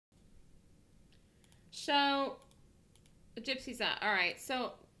So, the Gypsy's up. All right.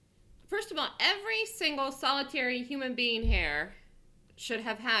 So, first of all, every single solitary human being here should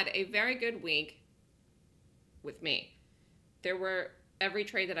have had a very good week with me. Every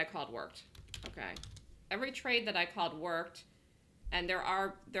trade that I called worked. Okay. Every trade that I called worked, and there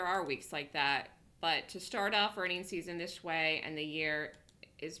are weeks like that. But to start off earnings season this way and the year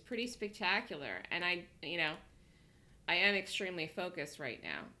is pretty spectacular. And I am extremely focused right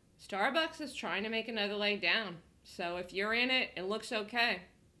now. Starbucks is trying to make another leg down. So if you're in it, it looks okay.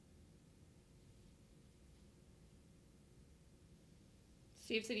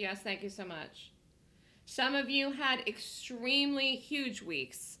 Steve said yes, thank you so much. Some of you had extremely huge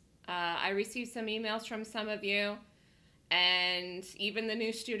weeks. I received some emails from some of you, and even the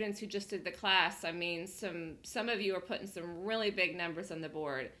new students who just did the class. I mean, some of you are putting some really big numbers on the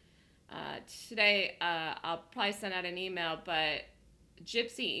board. Today, I'll probably send out an email, but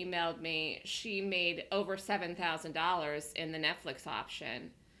Gypsy emailed me. She made over $7,000 in the Netflix option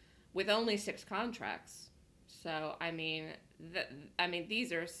with only 6 contracts. So, I mean,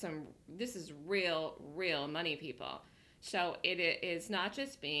 this is real money, people. So it is not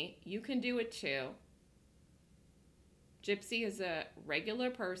just me. You can do it too. Gypsy is a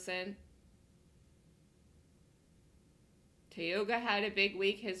regular person. Tioga had a big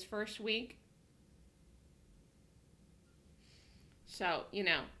week, his first week. So,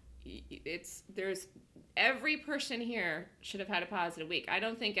 every person here should have had a positive week. I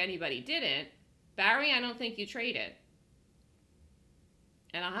don't think anybody didn't. Barry, I don't think you traded.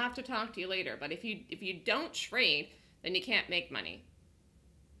 And I'll have to talk to you later. But if you don't trade, then you can't make money.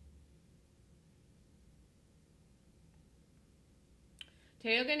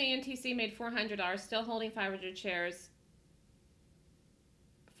 Tioga and ENTC made $400, still holding 500 shares.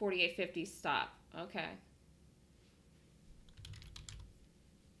 48.50 stop. Okay.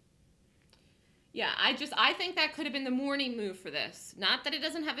 Yeah, I think that could have been the morning move for this. Not that it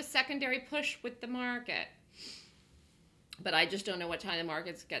doesn't have a secondary push with the market. But I just don't know what time the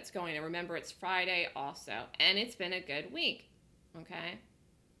market gets going. And remember, it's Friday also. And it's been a good week. Okay?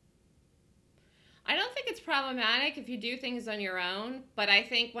 I don't think it's problematic if you do things on your own. But I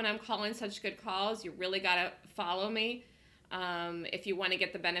think when I'm calling such good calls, you really got to follow me. If you want to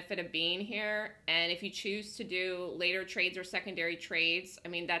get the benefit of being here. And if you choose to do later trades or secondary trades, I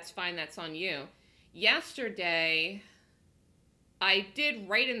mean, that's fine. That's on you. Yesterday, I did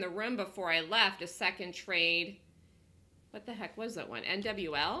right in the room before I left a second trade. What the heck was that one?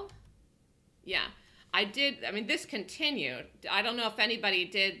 NWL? Yeah, I did. I mean, this continued. I don't know if anybody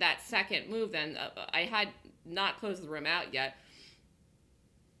did that second move then. I had not closed the room out yet.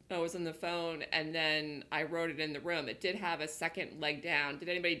 I was on the phone, and then I wrote it in the room. It did have a second leg down. Did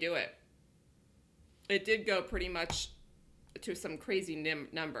anybody do it? It did go pretty much to some crazy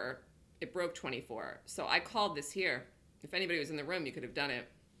number. It broke 24. So I called this here. If anybody was in the room, you could have done it.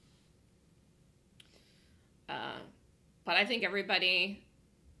 But I think everybody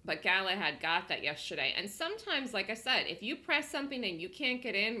but Galahad got that yesterday. And sometimes, like I said, if you press something and you can't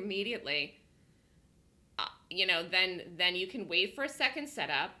get in immediately, then you can wait for a second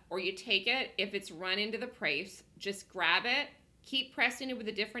setup, or you take it. If it's run into the price, just grab it, keep pressing it with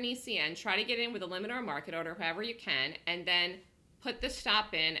a different ECN, try to get in with a limit or a market order, however you can, and then put the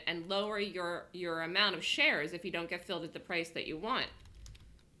stop in and lower your amount of shares if you don't get filled at the price that you want.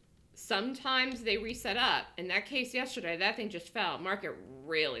 Sometimes they reset up. In that case yesterday, that thing just fell. Market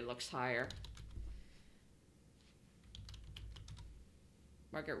really looks higher.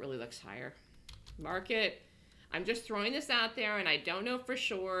 Market really looks higher. Market, I'm just throwing this out there, and I don't know for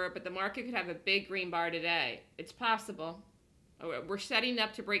sure, but the market could have a big green bar today. It's possible. We're setting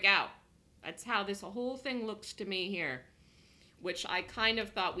up to break out. That's how this whole thing looks to me here, which I kind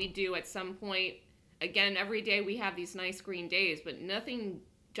of thought we'd do at some point. Again, every day we have these nice green days, but nothing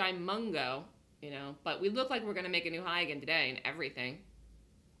gimungo, but we look like we're going to make a new high again today and everything.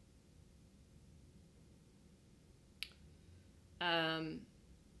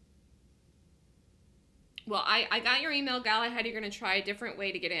 Well, I got your email, Galahad. You're going to try a different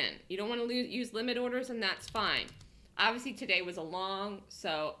way to get in. You don't want to use limit orders, and that's fine. Obviously, today was a long,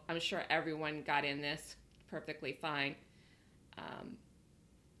 so I'm sure everyone got in this perfectly fine.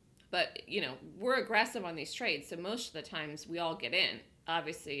 But, we're aggressive on these trades, so most of the times we all get in.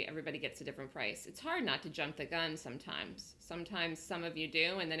 Obviously, everybody gets a different price. It's hard not to jump the gun sometimes. Sometimes some of you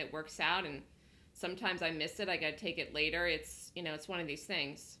do, and then it works out, and sometimes I miss it. I got to take it later. It's, it's one of these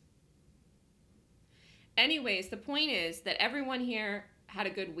things. Anyways, the point is that everyone here had a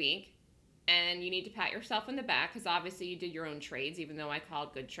good week, and you need to pat yourself on the back because obviously you did your own trades, even though I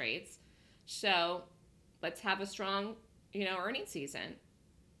called good trades. So let's have a strong, earnings season.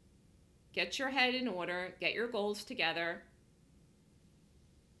 Get your head in order. Get your goals together.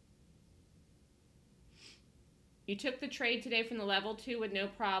 You took the trade today from the level 2 with no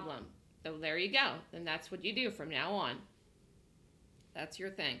problem. So there you go. Then that's what you do from now on. That's your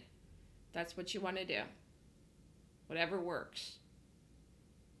thing. That's what you want to do. Whatever works.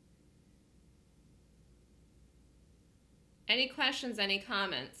 Any questions, any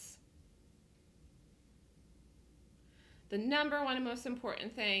comments? The number one and most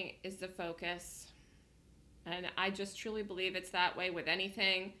important thing is the focus. And I just truly believe it's that way with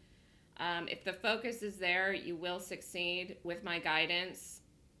anything. If the focus is there, you will succeed with my guidance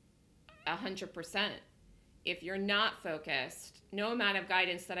 100%. If you're not focused, no amount of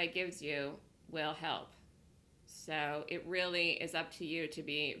guidance that I gives you will help. So it really is up to you to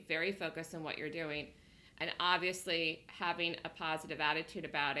be very focused on what you're doing. And obviously having a positive attitude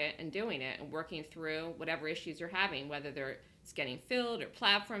about it and doing it and working through whatever issues you're having, whether they're getting filled or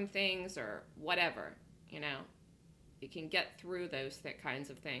platform things or whatever, you know. You can get through those kinds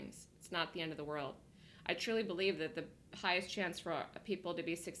of things. It's not the end of the world. I truly believe that the highest chance for people to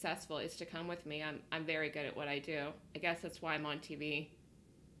be successful is to come with me. I'm very good at what I do. I guess that's why I'm on TV.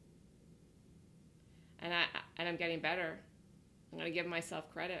 And I'm getting better. I'm going to give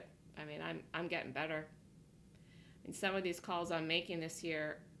myself credit. I mean, I'm getting better. And some of these calls I'm making this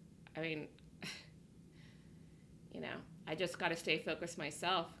year, I mean, you know, I just got to stay focused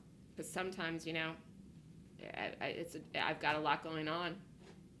myself, because sometimes, you know, I've got a lot going on,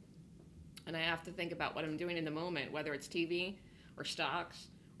 and I have to think about what I'm doing in the moment, whether it's TV or stocks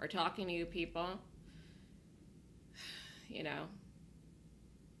or talking to you people, you know.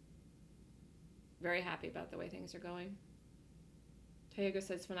 Very happy about the way things are going. Tayuga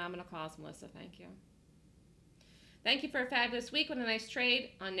says, phenomenal calls, Melissa. Thank you. Thank you for a fabulous week with a nice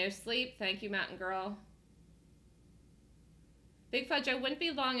trade on no sleep. Thank you, Mountain Girl. Big Fudge, I wouldn't be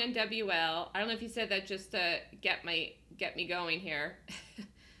long on WL. I don't know if you said that just to get me going here.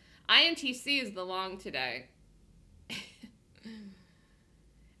 INTC is the long today.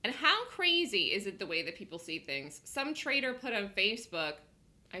 And how crazy is it the way that people see things? Some trader put on Facebook,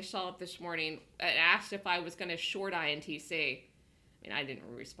 I saw it this morning, and asked if I was going to short INTC. I mean, I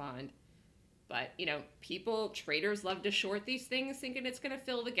didn't respond. But, you know, traders love to short these things thinking it's going to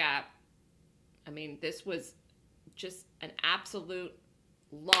fill the gap. I mean, this was just an absolute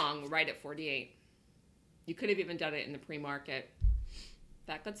long right at 48. You could have even done it in the pre-market. In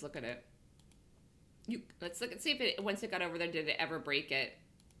fact, let's look at it. Let's look and see if it, once it got over there, did it ever break it?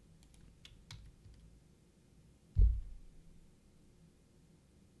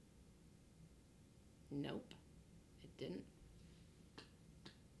 Nope, it didn't.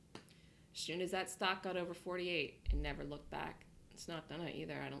 As soon as that stock got over 48, it never looked back. It's not done it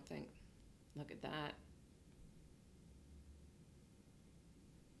either, I don't think. Look at that.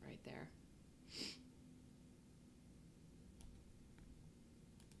 Right there.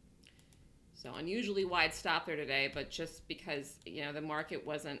 So unusually wide stop there today, but just because, you know, the market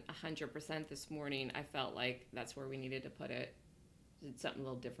wasn't 100% this morning, I felt like that's where we needed to put it. Did something a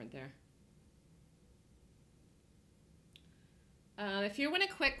little different there. If you want a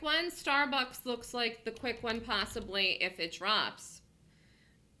quick one, Starbucks looks like the quick one possibly if it drops.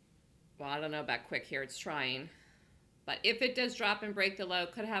 Well, I don't know about quick here. It's trying. But if it does drop and break the low,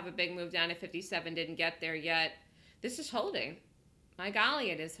 could have a big move down to 57. Didn't get there yet. This is holding. My golly,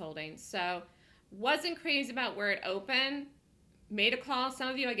 it is holding. So wasn't crazy about where it opened. Made a call. Some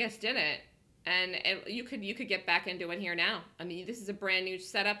of you, I guess, didn't. And you could get back into it here now. I mean, this is a brand new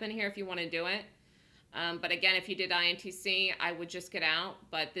setup in here if you want to do it. But again, if you did INTC, I would just get out.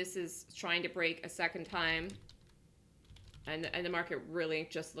 But this is trying to break a second time. And the market really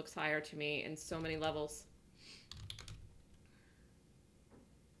just looks higher to me in so many levels.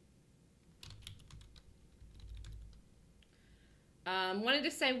 Wanted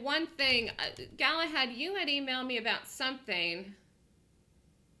to say one thing. Galahad, you had emailed me about something.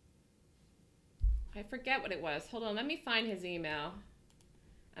 I forget what it was. Hold on, let me find his email.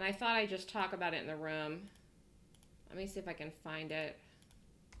 And I thought I'd just talk about it in the room. Let me see if I can find it.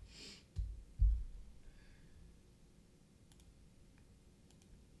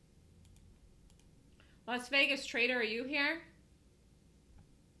 Las Vegas Trader, are you here?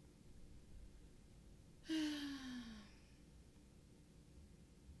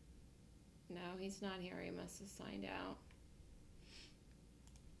 No, he's not here. He must have signed out.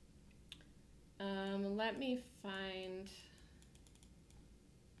 Let me find...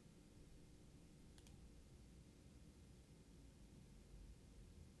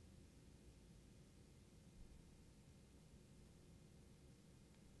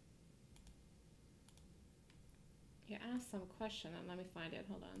 You asked some question, and let me find it.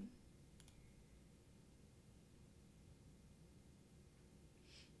 Hold on.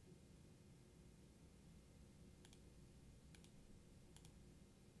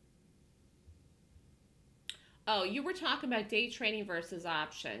 Oh, you were talking about day trading versus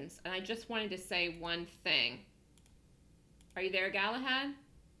options, and I just wanted to say one thing. Are you there, Galahad?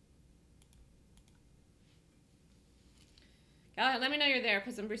 Galahad, let me know you're there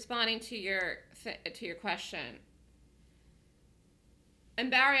because I'm responding to your question.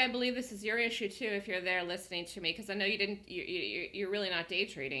 And Barry, I believe this is your issue too if you're there listening to me, because I know you're really not day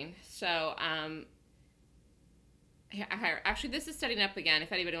trading. So actually, this is setting up again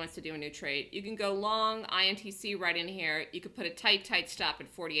if anybody wants to do a new trade. You can go long INTC right in here. You could put a tight stop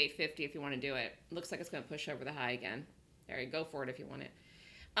at 48.50 if you want to do it. Looks like it's going to push over the high again. There you go for it if you want it.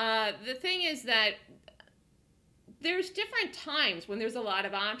 The thing is that there's different times when there's a lot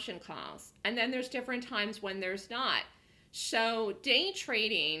of option calls, and then there's different times when there's not. So day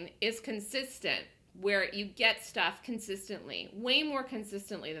trading is consistent, where you get stuff consistently, way more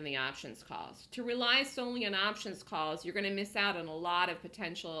consistently than the options calls. To rely solely on options calls, you're going to miss out on a lot of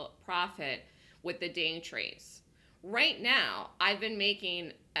potential profit with the day trades. Right now, I've been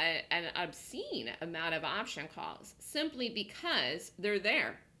making an obscene amount of option calls simply because they're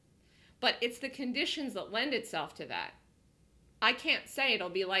there. But it's the conditions that lend itself to that. I can't say it'll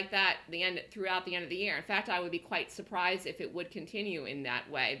be like that throughout the end of the year. In fact, I would be quite surprised if it would continue in that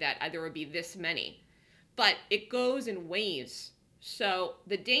way, that there would be this many. But it goes in waves. So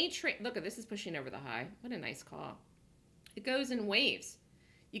the day trade, look at this, is pushing over the high. What a nice call. It goes in waves.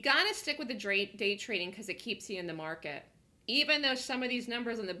 You got to stick with the day trading because it keeps you in the market. Even though some of these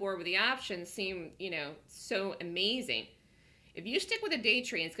numbers on the board with the options seem, so amazing. If you stick with a day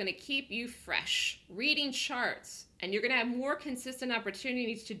trade, it's going to keep you fresh, reading charts, and you're going to have more consistent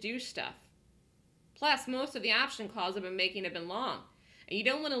opportunities to do stuff. Plus, most of the option calls I've been making have been long, and you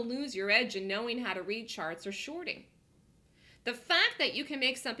don't want to lose your edge in knowing how to read charts or shorting. The fact that you can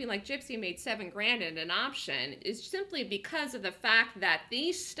make something like Gypsy made $7,000 in an option is simply because of the fact that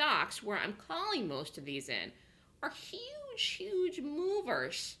these stocks, where I'm calling most of these in, are huge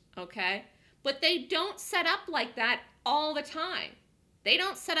movers, okay? But they don't set up like that all the time. They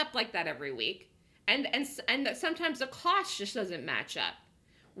don't set up like that every week. And sometimes the cost just doesn't match up.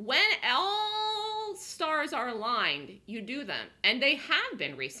 When all stars are aligned, you do them. And they have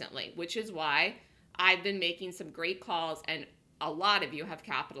been recently, which is why I've been making some great calls, and a lot of you have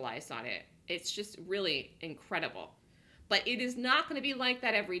capitalized on it. It's just really incredible. But it is not going to be like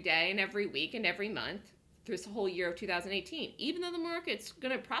that every day and every week and every month through this whole year of 2018, even though the market's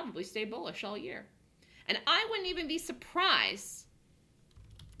going to probably stay bullish all year. And I wouldn't even be surprised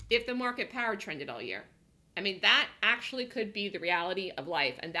if the market power trended all year. I mean, that actually could be the reality of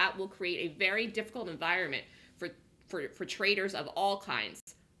life, and that will create a very difficult environment for traders of all kinds,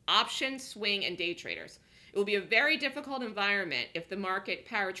 option, swing, and day traders. It will be a very difficult environment if the market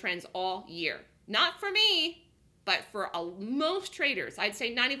power trends all year. Not for me, but for most traders. I'd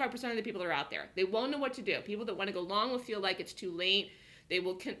say 95% of the people that are out there, they won't know what to do. People that want to go long will feel like it's too late. They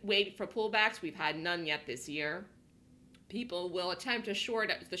will wait for pullbacks. We've had none yet this year. People will attempt to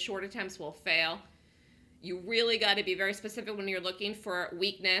short. The short attempts will fail. You really got to be very specific when you're looking for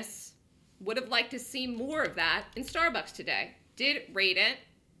weakness. Would have liked to see more of that in Starbucks today. Did rate it.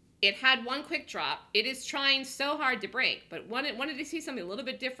 It had one quick drop. It is trying so hard to break, but wanted to see something a little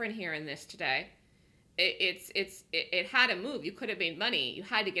bit different here in this today. It had a move. You could have made money. You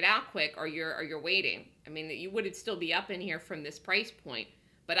had to get out quick, or you're waiting. I mean, you would still be up in here from this price point,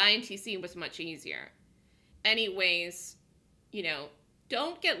 but INTC was much easier. Anyways,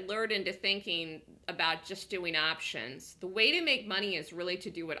 don't get lured into thinking about just doing options. The way to make money is really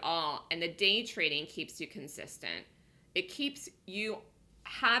to do it all, and the day trading keeps you consistent. It keeps you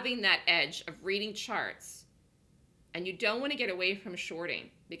having that edge of reading charts, and you don't want to get away from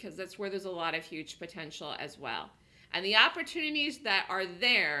shorting, because that's where there's a lot of huge potential as well. And the opportunities that are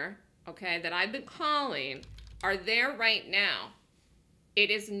there, okay, that I've been calling, are there right now. It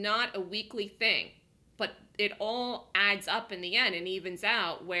is not a weekly thing, but it all adds up in the end and evens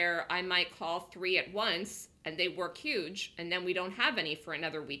out, where I might call 3 at once and they work huge, and then we don't have any for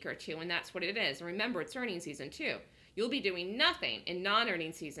another week or two, and that's what it is. And remember, it's earnings season too. You'll be doing nothing in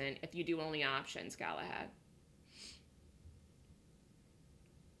non-earning season if you do only options, Galahad.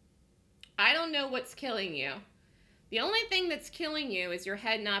 I don't know what's killing you. The only thing that's killing you is your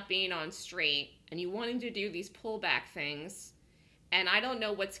head not being on straight and you wanting to do these pullback things. And I don't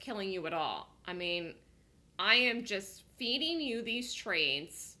know what's killing you at all. I mean, I am just feeding you these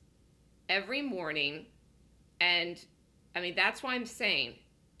trades every morning. And I mean, that's why I'm saying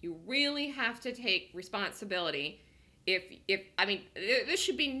you really have to take responsibility. I mean, there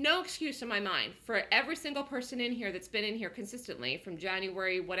should be no excuse in my mind for every single person in here that's been in here consistently from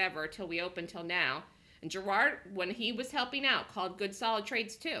January, whatever, till we open till now. And Gerard, when he was helping out, called good solid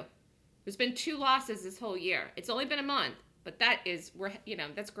trades too. There's been 2 losses this whole year. It's only been a month, but that's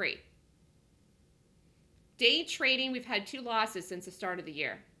great. Day trading, we've had 2 losses since the start of the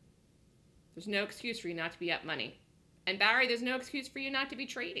year. There's no excuse for you not to be up money. And Barry, there's no excuse for you not to be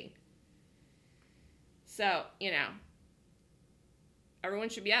trading. So, everyone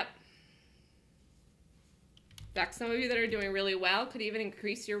should be up. In fact, some of you that are doing really well could even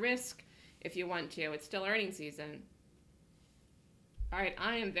increase your risk if you want to. It's still earnings season. All right,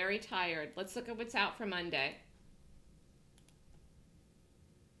 I am very tired. Let's look at what's out for Monday.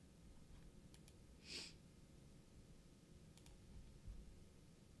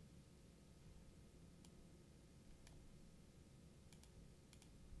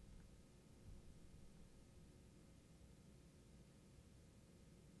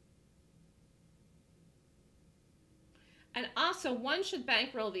 And also, one should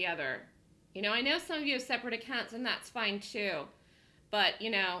bankroll the other. I know some of you have separate accounts, and that's fine too. But,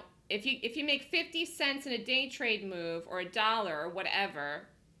 if you make 50 cents in a day trade move or $1 or whatever,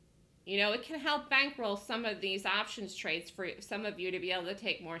 it can help bankroll some of these options trades for some of you to be able to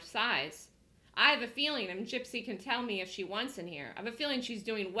take more size. I have a feeling, and Gypsy can tell me if she wants in here, I have a feeling she's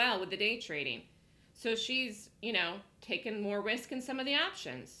doing well with the day trading. So she's, taking more risk in some of the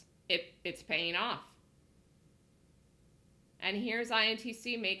options. It's paying off. And here's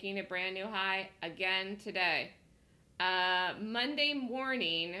INTC making a brand new high again today. Monday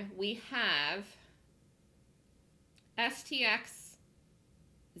morning, we have STX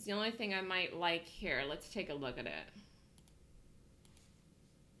is the only thing I might like here. Let's take a look at it.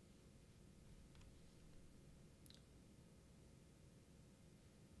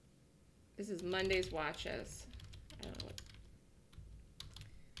 This is Monday's watches. I don't know what.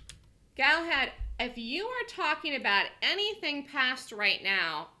 Galhead, if you are talking about anything past right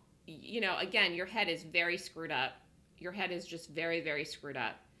now, again, your head is very screwed up. Your head is just very, very screwed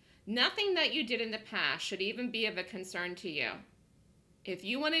up. Nothing that you did in the past should even be of a concern to you. If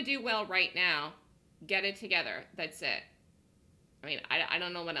you want to do well right now, get it together. That's it. I mean, I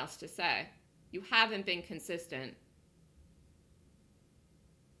don't know what else to say. You haven't been consistent.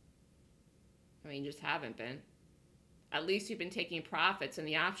 I mean, you just haven't been. At least you've been taking profits in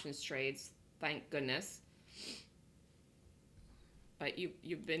the options trades, thank goodness. But you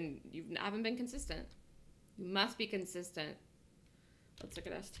haven't been consistent. You must be consistent. Let's look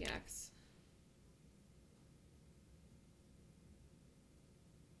at STX.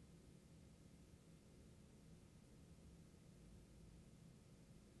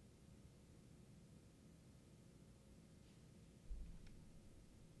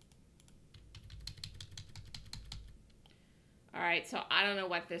 All right, so I don't know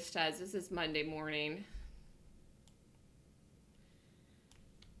what this does. This is Monday morning.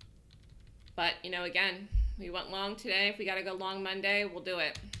 But, again, we went long today. If we got to go long Monday, we'll do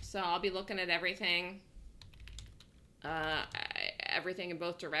it. So I'll be looking at everything. Everything in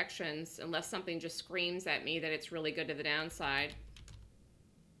both directions, unless something just screams at me that it's really good to the downside.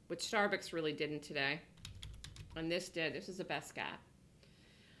 Which Starbucks really didn't today. And this did. This is the best gap.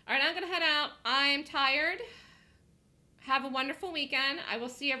 All right, I'm going to head out. I'm tired. Have a wonderful weekend. I will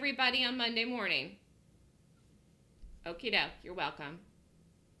see everybody on Monday morning. Okie doke. You're welcome.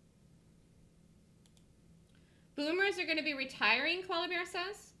 Boomers are going to be retiring, Koala Bear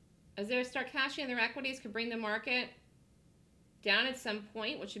says. As they start cashing in their equities, could bring the market down at some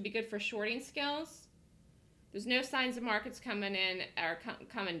point, which would be good for shorting skills. There's no signs of markets coming in or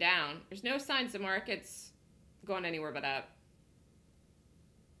coming down. There's no signs of markets going anywhere but up.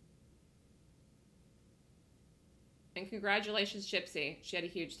 And congratulations, Gypsy. She had a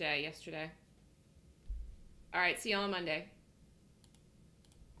huge day yesterday. All right, see you all on Monday.